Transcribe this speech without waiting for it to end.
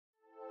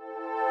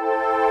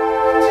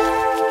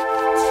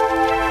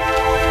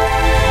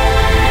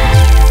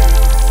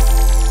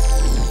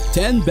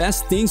10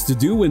 best things to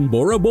do in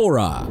Bora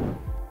Bora.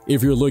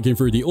 If you're looking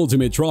for the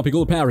ultimate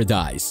tropical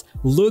paradise,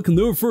 look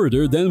no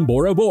further than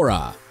Bora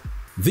Bora.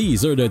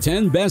 These are the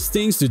 10 best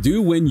things to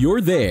do when you're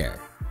there.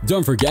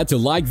 Don't forget to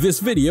like this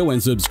video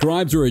and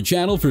subscribe to our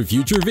channel for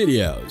future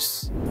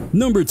videos.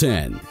 Number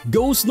 10.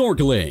 Go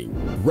snorkeling.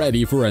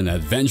 Ready for an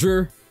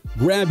adventure?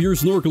 Grab your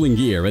snorkeling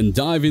gear and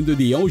dive into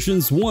the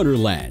ocean's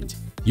wonderland.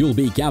 You'll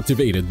be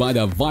captivated by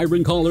the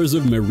vibrant colors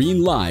of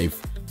marine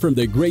life, from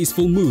the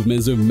graceful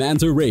movements of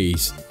manta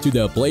rays to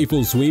the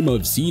playful swim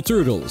of sea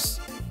turtles.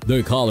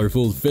 The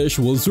colorful fish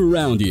will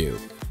surround you,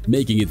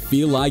 making it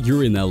feel like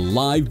you're in a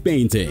live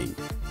painting.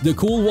 The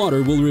cool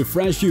water will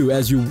refresh you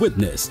as you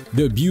witness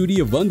the beauty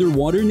of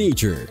underwater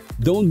nature.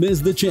 Don't miss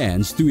the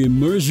chance to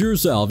immerse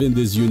yourself in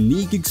this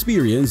unique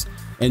experience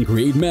and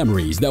create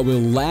memories that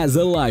will last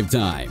a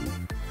lifetime.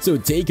 So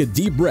take a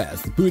deep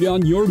breath, put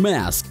on your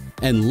mask,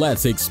 and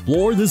let's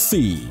explore the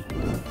sea.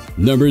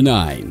 Number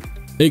 9.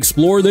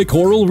 Explore the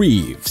coral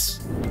reefs.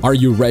 Are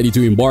you ready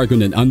to embark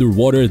on an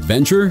underwater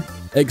adventure?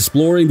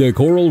 Exploring the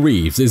coral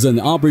reefs is an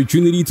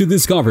opportunity to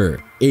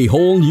discover a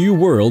whole new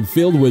world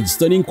filled with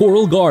stunning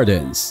coral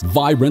gardens,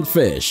 vibrant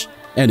fish,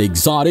 and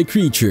exotic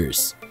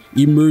creatures.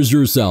 Immerse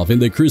yourself in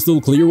the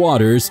crystal clear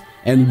waters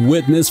and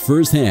witness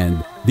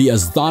firsthand the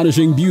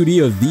astonishing beauty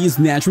of these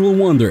natural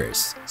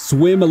wonders.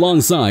 Swim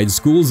alongside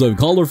schools of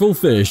colorful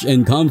fish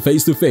and come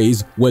face to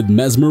face with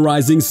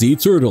mesmerizing sea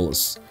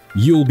turtles.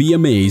 You'll be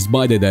amazed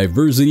by the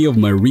diversity of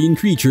marine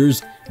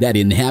creatures that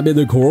inhabit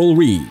the coral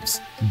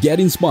reefs. Get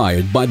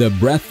inspired by the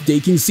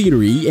breathtaking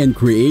scenery and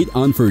create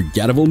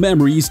unforgettable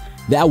memories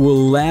that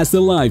will last a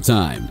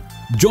lifetime.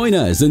 Join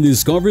us and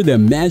discover the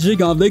magic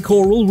of the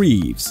coral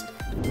reefs.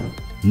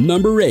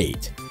 Number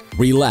 8.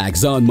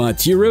 Relax on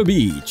Matira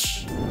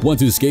Beach. Want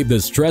to escape the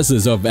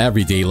stresses of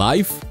everyday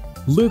life?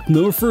 Look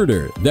no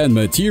further than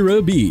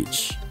Matira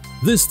Beach.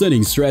 This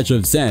stunning stretch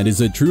of sand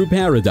is a true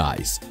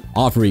paradise,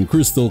 offering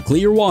crystal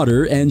clear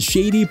water and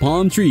shady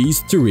palm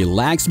trees to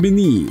relax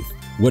beneath.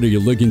 Whether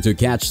you're looking to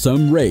catch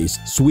some rays,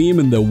 swim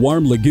in the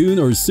warm lagoon,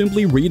 or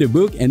simply read a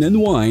book and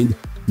unwind,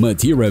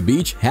 Matira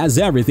Beach has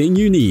everything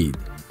you need.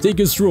 Take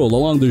a stroll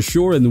along the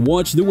shore and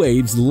watch the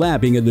waves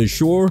lapping at the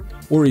shore,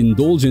 or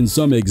indulge in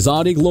some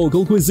exotic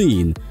local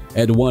cuisine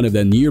at one of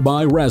the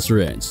nearby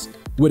restaurants.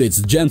 With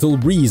its gentle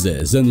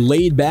breezes and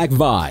laid-back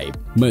vibe,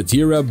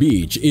 Matira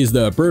Beach is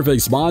the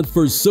perfect spot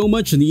for so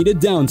much needed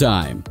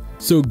downtime.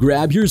 So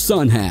grab your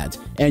sun hat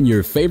and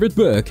your favorite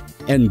book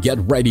and get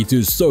ready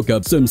to soak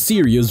up some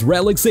serious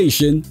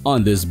relaxation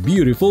on this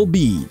beautiful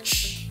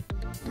beach.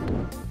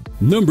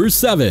 Number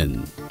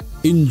 7.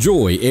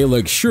 Enjoy a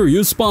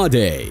luxurious spa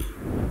day.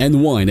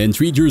 Unwind and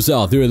treat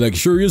yourself to a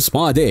luxurious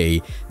spa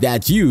day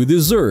that you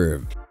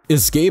deserve.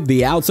 Escape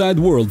the outside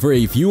world for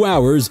a few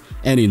hours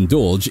and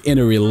indulge in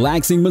a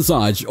relaxing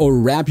massage or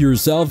wrap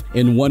yourself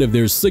in one of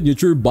their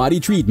signature body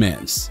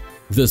treatments.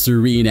 The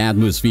serene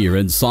atmosphere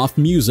and soft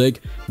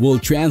music will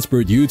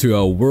transport you to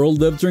a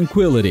world of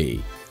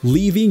tranquility,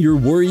 leaving your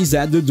worries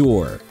at the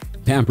door.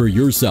 Pamper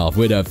yourself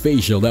with a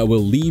facial that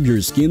will leave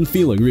your skin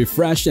feeling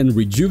refreshed and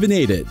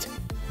rejuvenated.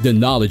 The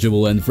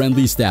knowledgeable and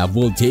friendly staff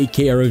will take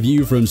care of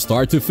you from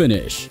start to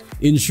finish,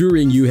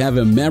 ensuring you have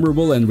a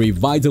memorable and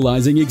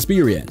revitalizing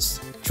experience.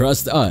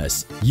 Trust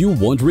us, you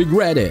won't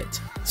regret it.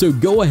 So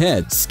go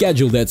ahead,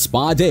 schedule that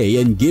spa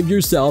day and give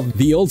yourself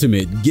the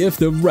ultimate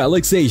gift of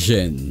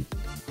relaxation.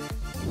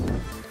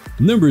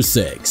 Number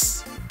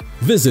 6.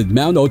 Visit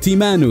Mount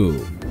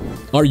Otemanu.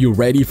 Are you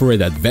ready for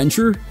an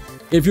adventure?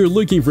 If you're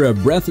looking for a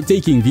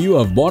breathtaking view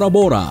of Bora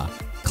Bora,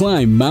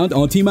 climb Mount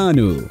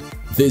Otemanu.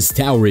 This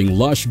towering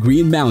lush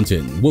green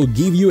mountain will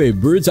give you a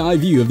bird's-eye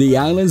view of the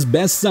island's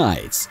best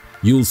sights.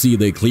 You'll see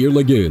the clear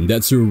lagoon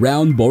that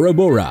surround Bora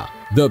Bora,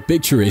 the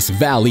picturesque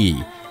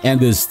valley, and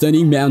the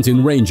stunning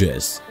mountain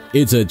ranges.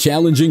 It's a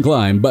challenging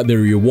climb, but the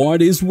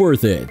reward is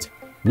worth it.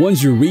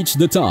 Once you reach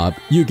the top,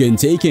 you can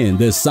take in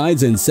the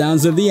sights and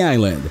sounds of the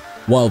island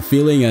while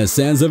feeling a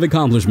sense of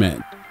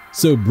accomplishment.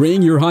 So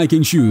bring your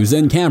hiking shoes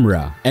and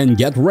camera and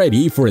get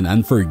ready for an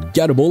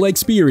unforgettable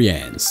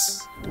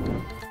experience.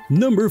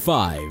 Number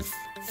 5.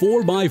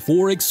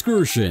 4x4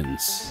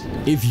 excursions.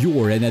 If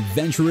you're an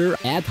adventurer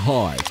at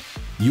heart,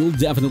 you'll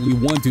definitely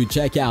want to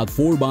check out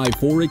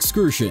 4x4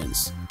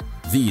 excursions.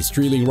 These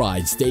thrilling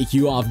rides take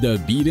you off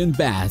the beaten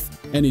path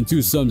and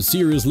into some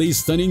seriously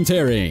stunning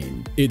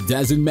terrain. It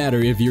doesn't matter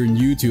if you're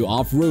new to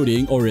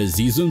off-roading or a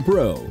seasoned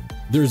pro.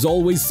 There's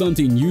always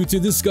something new to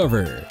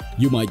discover.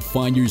 You might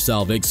find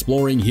yourself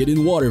exploring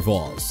hidden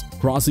waterfalls,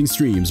 crossing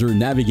streams, or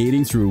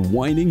navigating through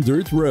winding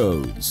dirt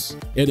roads.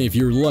 And if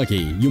you're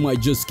lucky, you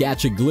might just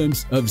catch a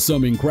glimpse of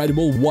some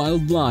incredible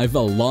wildlife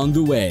along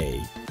the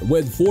way.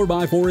 With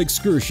 4x4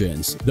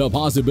 excursions, the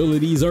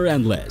possibilities are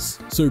endless.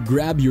 So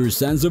grab your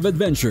sense of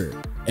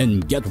adventure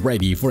and get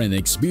ready for an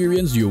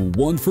experience you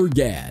won't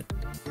forget.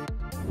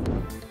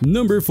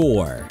 Number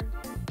 4.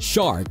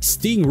 Shark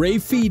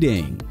stingray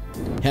feeding.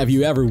 Have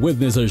you ever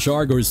witnessed a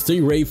shark or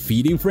stingray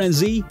feeding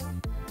frenzy?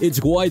 It's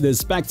quite a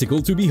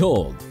spectacle to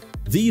behold.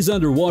 These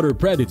underwater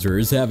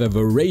predators have a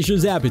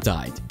voracious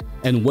appetite,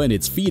 And when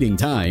it's feeding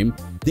time,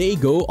 they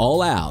go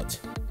all out.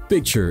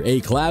 Picture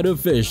a cloud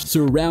of fish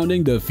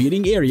surrounding the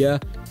feeding area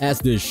as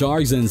the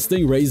sharks and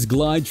stingrays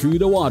glide through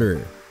the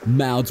water,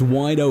 mouths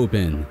wide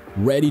open,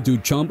 ready to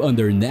chomp on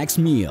their next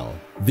meal.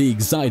 The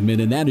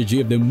excitement and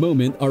energy of the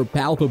moment are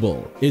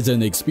palpable. It's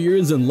an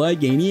experience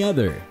unlike any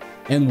other.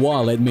 And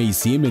while it may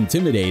seem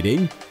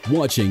intimidating,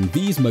 watching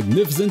these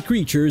magnificent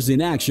creatures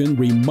in action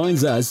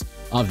reminds us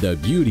of the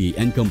beauty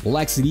and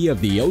complexity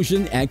of the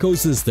ocean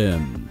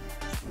ecosystem.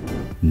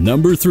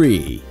 Number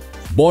 3.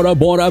 Bora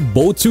Bora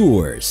Boat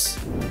Tours.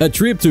 A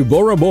trip to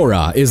Bora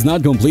Bora is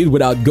not complete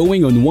without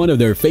going on one of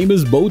their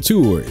famous boat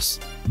tours.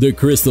 The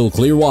crystal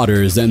clear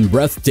waters and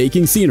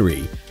breathtaking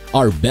scenery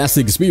are best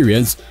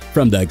experienced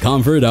from the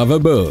comfort of a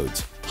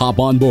boat. Hop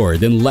on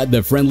board and let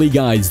the friendly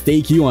guides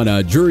take you on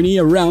a journey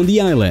around the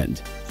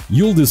island.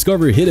 You'll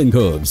discover hidden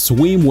coves,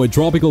 swim with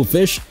tropical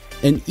fish,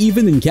 and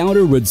even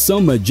encounter with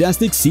some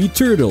majestic sea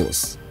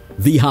turtles.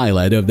 The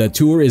highlight of the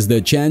tour is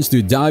the chance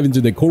to dive into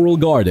the coral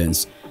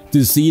gardens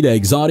to see the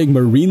exotic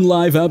marine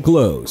life up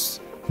close.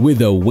 With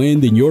the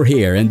wind in your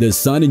hair and the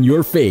sun in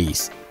your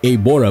face, a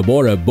Bora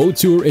Bora boat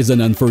tour is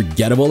an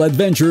unforgettable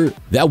adventure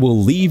that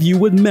will leave you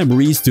with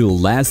memories to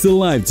last a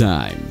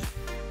lifetime.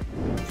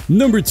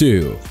 Number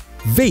 2.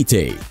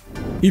 Vatape.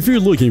 If you're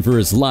looking for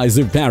a slice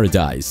of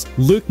paradise,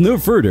 look no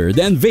further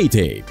than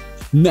Vatape.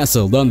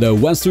 Nestled on the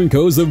western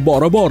coast of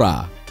Bora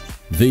Bora,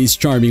 this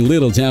charming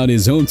little town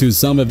is home to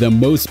some of the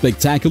most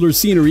spectacular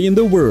scenery in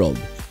the world.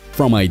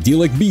 From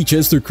idyllic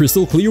beaches to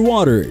crystal clear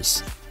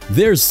waters,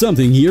 there's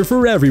something here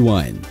for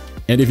everyone.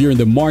 And if you're in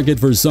the market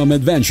for some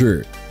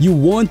adventure, you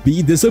won't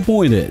be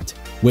disappointed.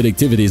 With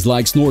activities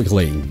like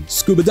snorkeling,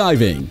 scuba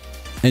diving,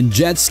 and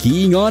jet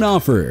skiing on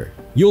offer,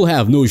 you'll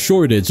have no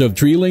shortage of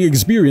thrilling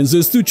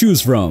experiences to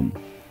choose from.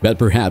 But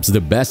perhaps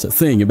the best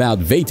thing about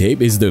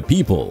Vatape is the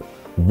people,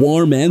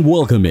 warm and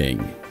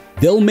welcoming.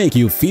 They'll make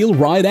you feel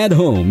right at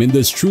home in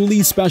this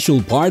truly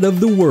special part of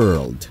the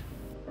world.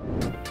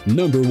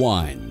 Number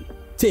 1.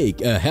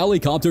 Take a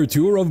helicopter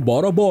tour of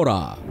Bora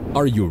Bora.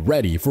 Are you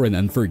ready for an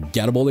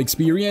unforgettable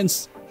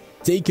experience?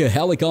 Take a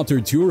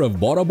helicopter tour of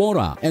Bora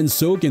Bora and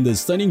soak in the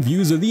stunning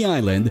views of the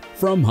island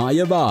from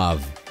high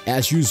above.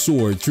 As you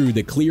soar through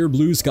the clear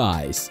blue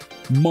skies,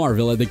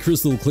 marvel at the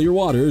crystal clear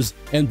waters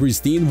and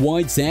pristine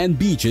white sand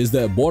beaches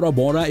that Bora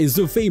Bora is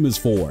so famous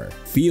for.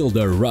 Feel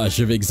the rush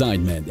of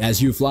excitement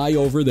as you fly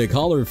over the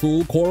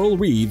colorful coral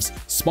reefs,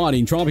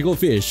 spotting tropical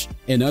fish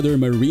and other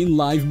marine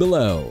life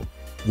below.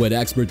 With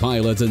expert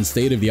pilots and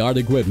state-of-the-art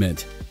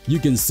equipment, you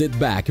can sit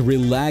back,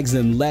 relax,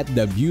 and let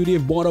the beauty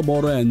of Bora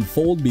Bora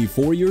unfold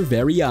before your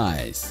very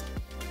eyes.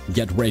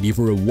 Get ready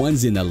for a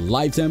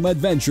once-in-a-lifetime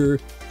adventure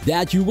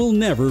that you will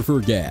never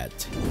forget.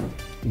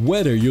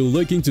 Whether you're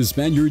looking to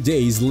spend your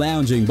days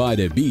lounging by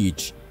the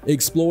beach,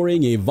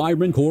 exploring a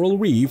vibrant coral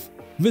reef,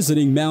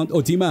 visiting Mount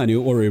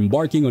Otemanu, or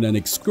embarking on an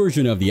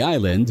excursion of the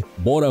island,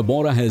 Bora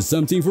Bora has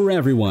something for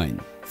everyone.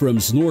 From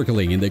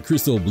snorkeling in the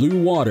crystal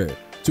blue water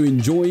to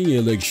enjoying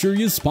a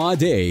luxurious spa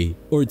day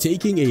or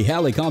taking a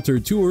helicopter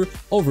tour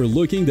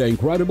overlooking the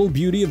incredible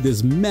beauty of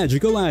this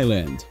magical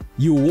island.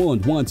 You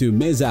won't want to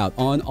miss out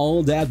on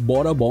all that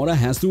Bora Bora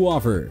has to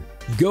offer.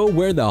 Go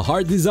where the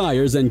heart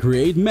desires and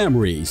create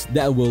memories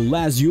that will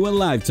last you a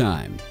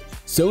lifetime.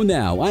 So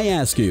now I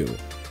ask you,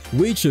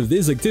 which of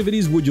these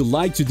activities would you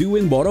like to do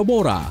in Bora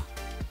Bora?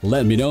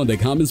 Let me know in the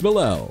comments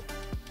below.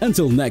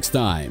 Until next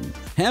time,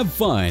 have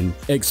fun,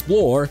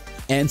 explore,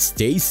 and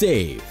stay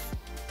safe.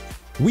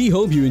 We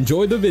hope you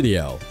enjoyed the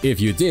video. If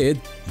you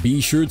did,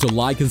 be sure to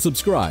like and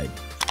subscribe.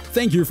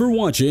 Thank you for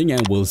watching,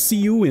 and we'll see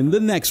you in the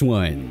next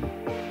one.